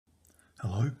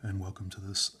Hello and welcome to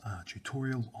this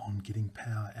tutorial on getting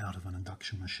power out of an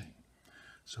induction machine.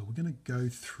 So we're going to go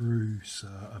through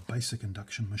a basic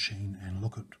induction machine and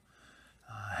look at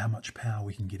how much power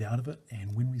we can get out of it,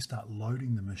 and when we start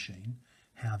loading the machine,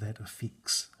 how that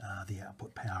affects the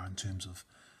output power in terms of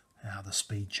how the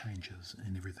speed changes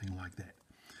and everything like that.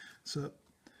 So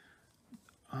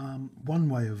one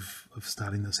way of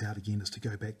starting this out again is to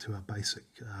go back to our basic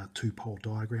two-pole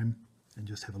diagram and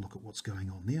just have a look at what's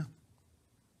going on there.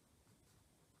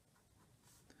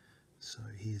 So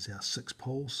here's our 6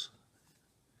 poles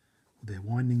with their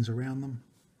windings around them,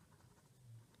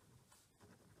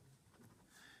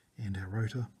 and our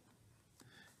rotor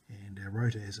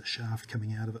has a shaft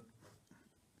coming out of it.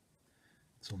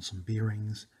 It's on some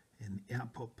bearings, and the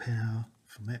output power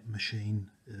from that machine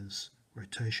is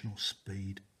rotational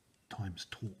speed times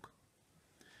torque.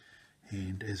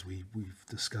 And as we've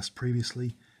discussed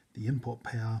previously, the input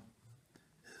power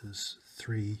is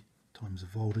 3 times the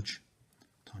voltage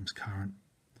times current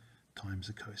times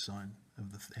the cosine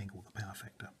of the angle, the power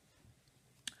factor.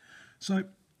 So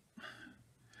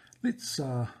let's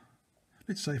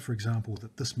say, for example,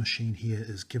 that this machine here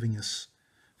is giving us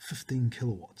 15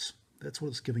 kilowatts. That's what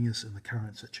it's giving us in the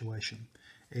current situation,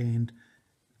 and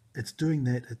it's doing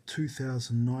that at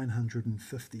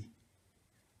 2,950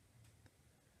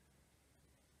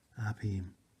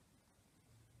 RPM,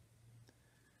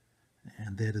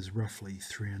 and that is roughly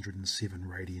 307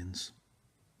 radians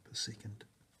per second.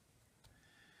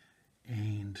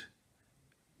 And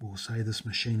we'll say this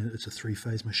machine, it's a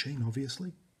 3-phase machine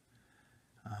obviously,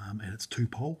 and it's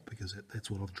 2-pole because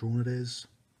that's what I've drawn it as,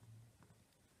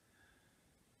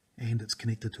 and it's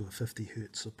connected to a 50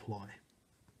 hertz supply.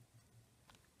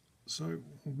 So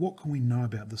what can we know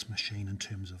about this machine in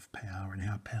terms of power and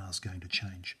how power is going to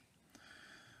change?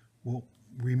 Well,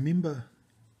 remember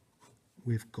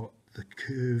we've got the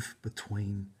curve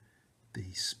between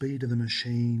the speed of the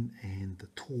machine and the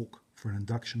torque for an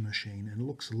induction machine, and it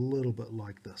looks a little bit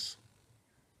like this.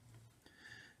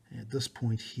 At this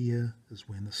point here is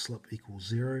when the slip equals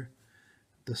 0.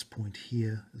 This point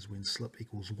here is when slip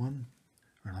equals 1.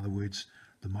 Or in other words,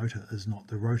 the rotor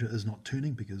is not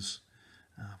turning because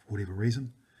for whatever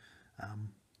reason.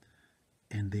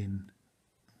 And then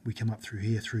we come up through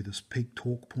here through this peak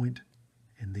torque point,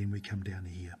 and then we come down to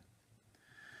here.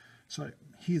 So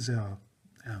here's our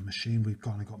machine. We've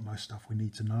kind of got most stuff we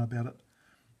need to know about it.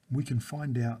 We can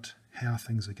find out how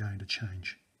things are going to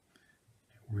change.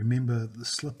 Remember, the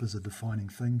slip is a defining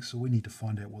thing, so we need to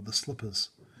find out what the slip is.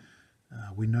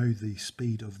 We know the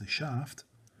speed of the shaft,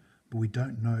 but we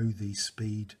don't know the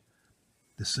speed,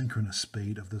 the synchronous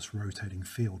speed of this rotating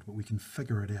field, but we can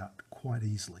figure it out quite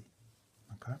easily.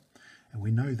 Okay, and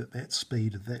we know that that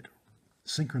speed, that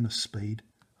synchronous speed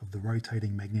of the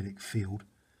rotating magnetic field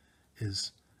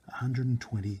is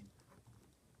 120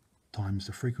 times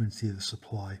the frequency of the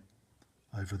supply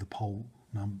over the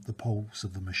poles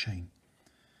of the machine.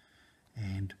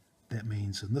 And that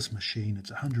means in this machine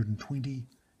it's 120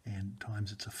 and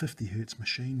times it's a 50 hertz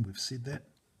machine, we've said that,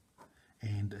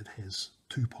 and it has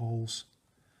 2 poles.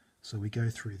 So we go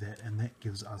through that, and that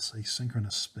gives us a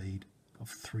synchronous speed of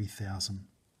 3,000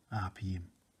 RPM,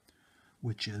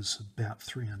 which is about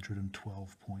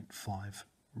 312.5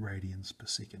 radians per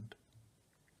second.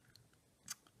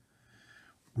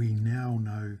 We now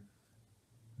know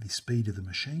the speed of the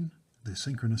machine, the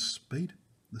synchronous speed,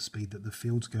 the speed that the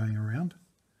field's going around.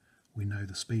 We know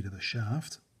the speed of the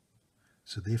shaft,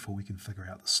 so therefore we can figure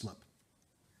out the slip.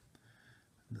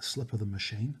 The slip of the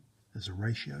machine is a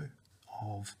ratio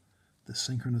of the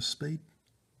synchronous speed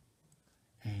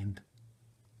and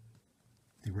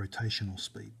the rotational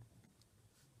speed,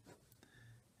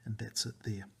 and that's it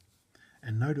there.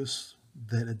 And notice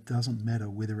that it doesn't matter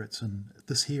whether it's in,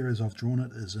 this here as I've drawn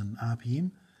it is in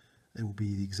RPM, it will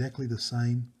be exactly the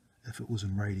same if it was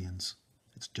in radians.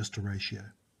 It's just a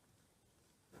ratio.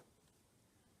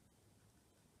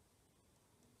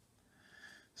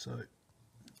 So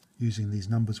using these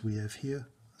numbers we have here,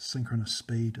 synchronous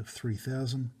speed of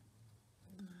 3,000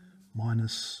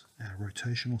 minus our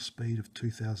rotational speed of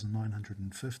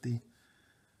 2,950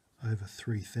 over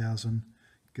 3,000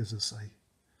 gives us a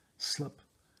slip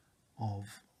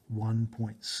of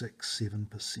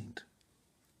 1.67%.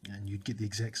 And you'd get the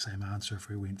exact same answer if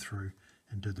we went through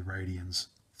and did the radians.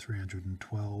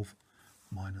 312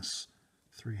 minus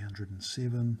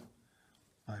 307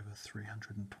 over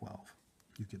 312.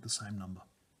 You get the same number.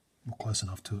 Or close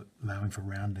enough to it, allowing for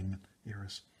rounding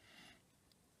errors.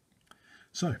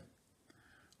 So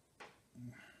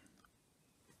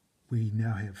we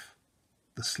now have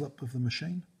the slip of the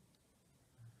machine.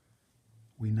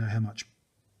 We know how much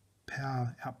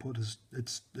power output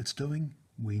it's doing.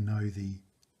 We know the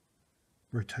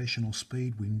rotational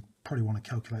speed. We probably want to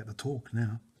calculate the torque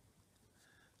now.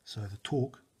 So the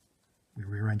torque, we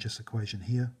rearrange this equation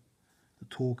here. The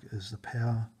torque is the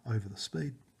power over the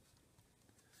speed,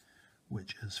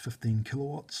 which is 15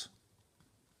 kilowatts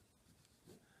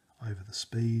over the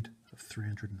speed of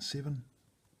 307,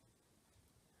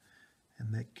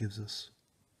 and that gives us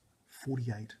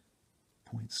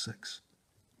 48.6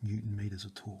 Newton meters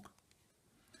of torque.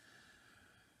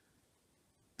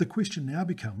 The question now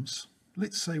becomes,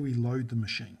 let's say we load the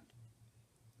machine.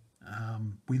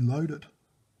 We load it,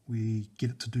 we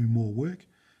get it to do more work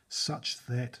such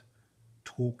that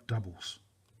torque doubles.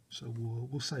 So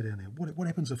we'll say down there, what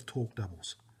happens if torque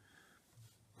doubles?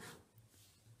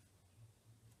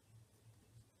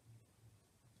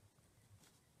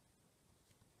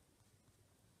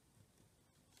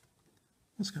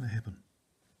 What's going to happen?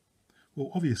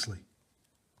 Well, obviously,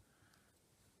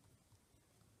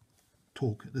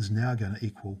 torque is now going to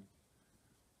equal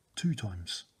 2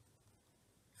 times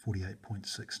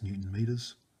 48.6 Newton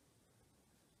meters.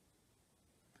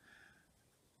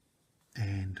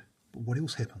 And what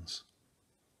else happens?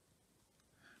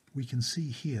 We can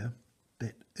see here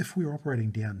that if we're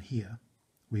operating down here,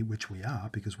 which we are,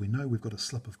 because we know we've got a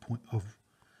slip of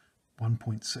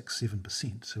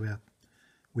 1.67%, so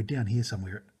we're down here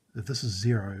somewhere. If this is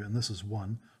 0 and this is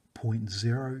 1,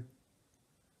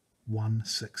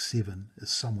 0.0167 is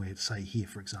somewhere, say here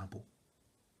for example.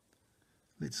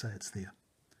 Let's say it's there.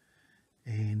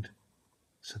 And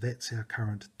so that's our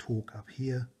current torque up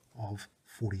here of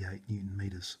 48 Newton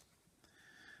meters.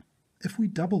 If we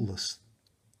double this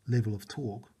level of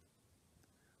torque,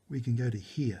 we can go to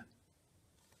here.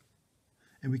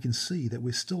 And we can see that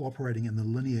we're still operating in the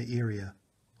linear area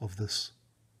of this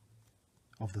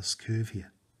curve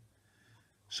here.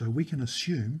 So we can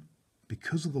assume,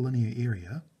 because of the linear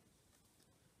area,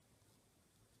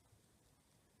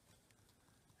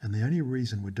 and the only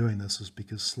reason we're doing this is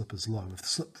because slip is low. If the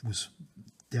slip was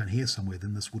down here somewhere,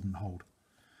 then this wouldn't hold.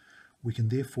 We can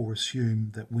therefore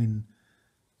assume that when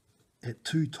at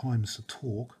 2 times the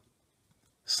torque,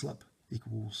 slip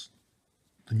equals,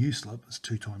 the new slip is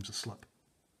 2 times the slip.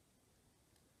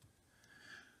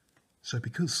 So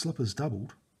because slip is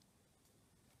doubled,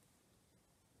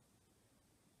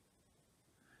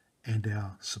 and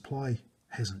our supply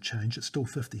hasn't changed, it's still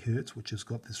 50 Hertz, which has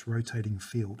got this rotating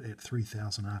field at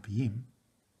 3000 RPM.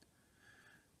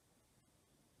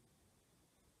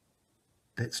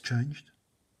 That's changed.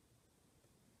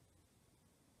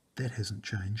 That hasn't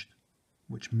changed,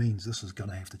 which means this is going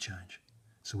to have to change.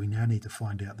 So we now need to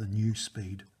find out the new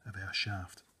speed of our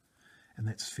shaft. And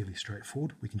that's fairly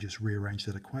straightforward. We can just rearrange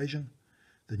that equation.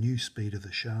 The new speed of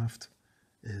the shaft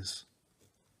is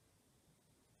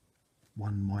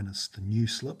 1 minus the new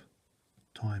slip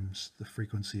times the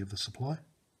frequency of the supply,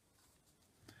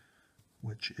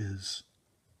 which is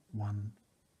 1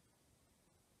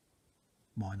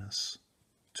 minus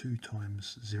 2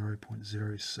 times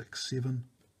 0.067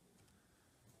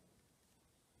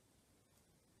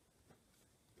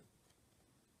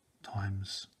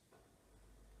 times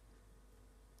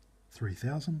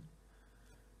 3000,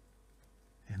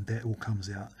 and that all comes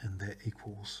out, and that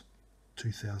equals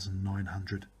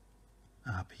 2900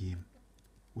 RPM,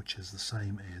 which is the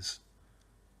same as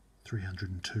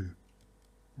 302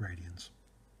 radians.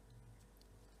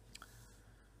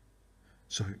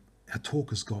 So our torque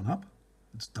has gone up,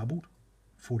 it's doubled,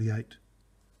 48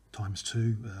 times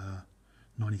 2,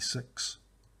 96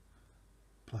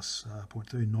 plus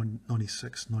 0.3,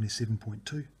 96,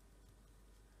 97.2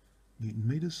 Newton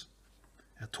meters.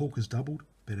 Our torque has doubled,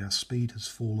 but our speed has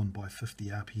fallen by 50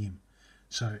 RPM.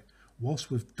 So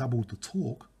whilst we've doubled the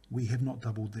torque, we have not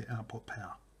doubled the output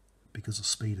power because the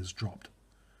speed has dropped.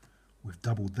 We've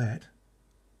doubled that.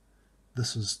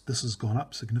 This has gone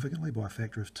up significantly by a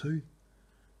factor of 2.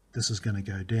 This is going to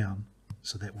go down,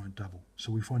 so that won't double.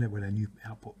 So we find out what our new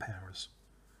output power is.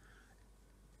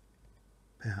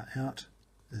 Power out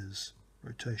is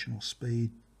rotational speed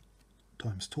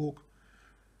times torque,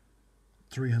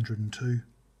 302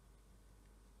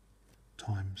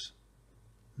 times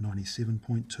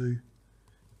 97.2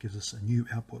 gives us a new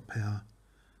output power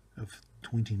of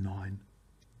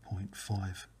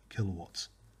 29.5 kilowatts.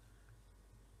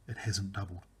 It hasn't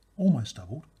doubled, almost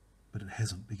doubled, but it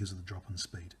hasn't because of the drop in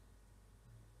speed.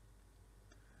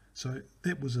 So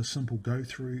that was a simple go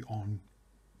through on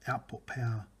output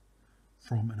power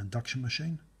from an induction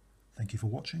machine. Thank you for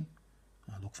watching.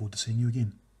 I look forward to seeing you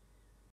again.